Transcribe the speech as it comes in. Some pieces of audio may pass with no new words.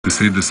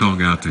send a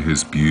song out to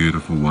his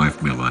beautiful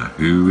wife, Miller,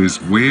 who is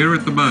where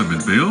at the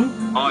moment, Bill?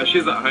 Oh,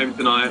 she's at home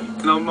tonight.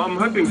 And I'm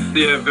hoping to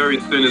see her very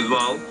soon as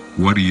well.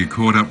 What, are you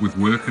caught up with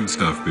work and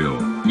stuff, Bill?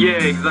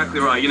 Yeah, exactly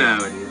right. You know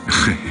how it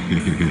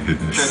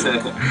is. Yes.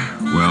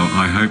 Well,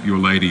 I hope your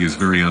lady is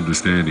very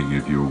understanding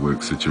of your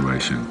work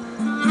situation.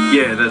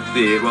 Yeah, that's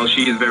it. Well,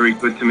 she is very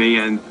good to me,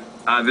 and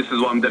this is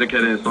why I'm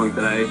dedicating a song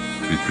today.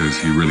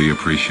 Because you really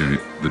appreciate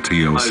the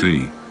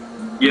TLC.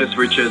 Yes,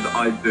 Richard,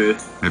 I do.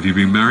 Have you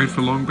been married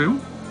for long, Bill?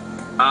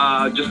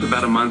 Just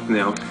about a month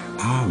now.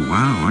 Oh,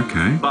 wow,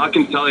 okay. But I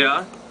can tell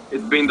you,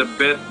 it's been the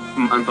best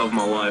month of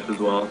my life as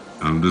well.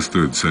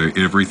 Understood. So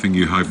everything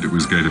you hoped it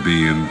was going to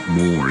be and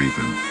more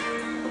even.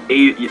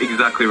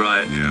 Exactly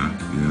right.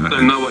 Yeah. So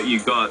know what you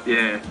got,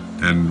 yeah.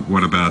 And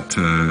what about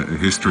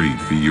history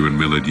for you and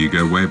Miller? Do you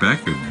go way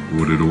back,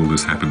 or did all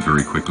this happen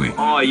very quickly?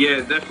 Oh,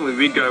 yeah, definitely.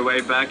 We go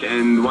way back,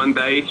 and one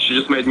day she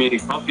just made me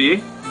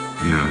coffee.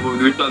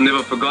 Yeah. Which I've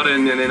never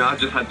forgotten, and then I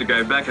just had to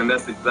go back, and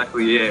that's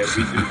exactly, we do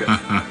go.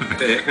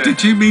 Yeah.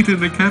 Did you meet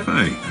in a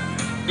cafe?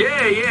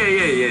 Yeah.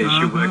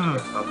 She works for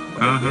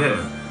us.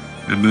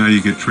 Yeah. And now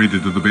you get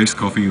treated to the best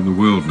coffee in the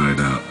world, no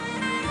doubt.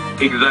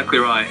 Exactly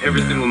right.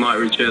 Every single night,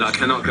 Richard. I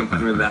cannot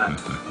complain with that.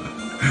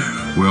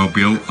 Well,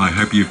 Bill, I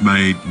hope you've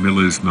made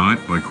Miller's night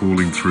by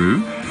calling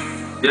through.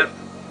 Yep.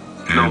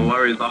 And no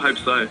worries. I hope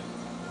so.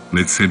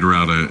 Let's send her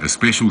out a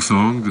special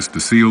song just to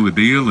seal the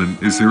deal. And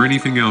is there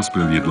anything else,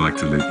 Bill, you'd like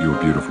to let your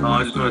beautiful wife know?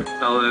 I just want to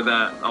tell her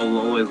that I will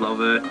always love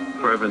her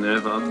forever and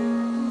ever.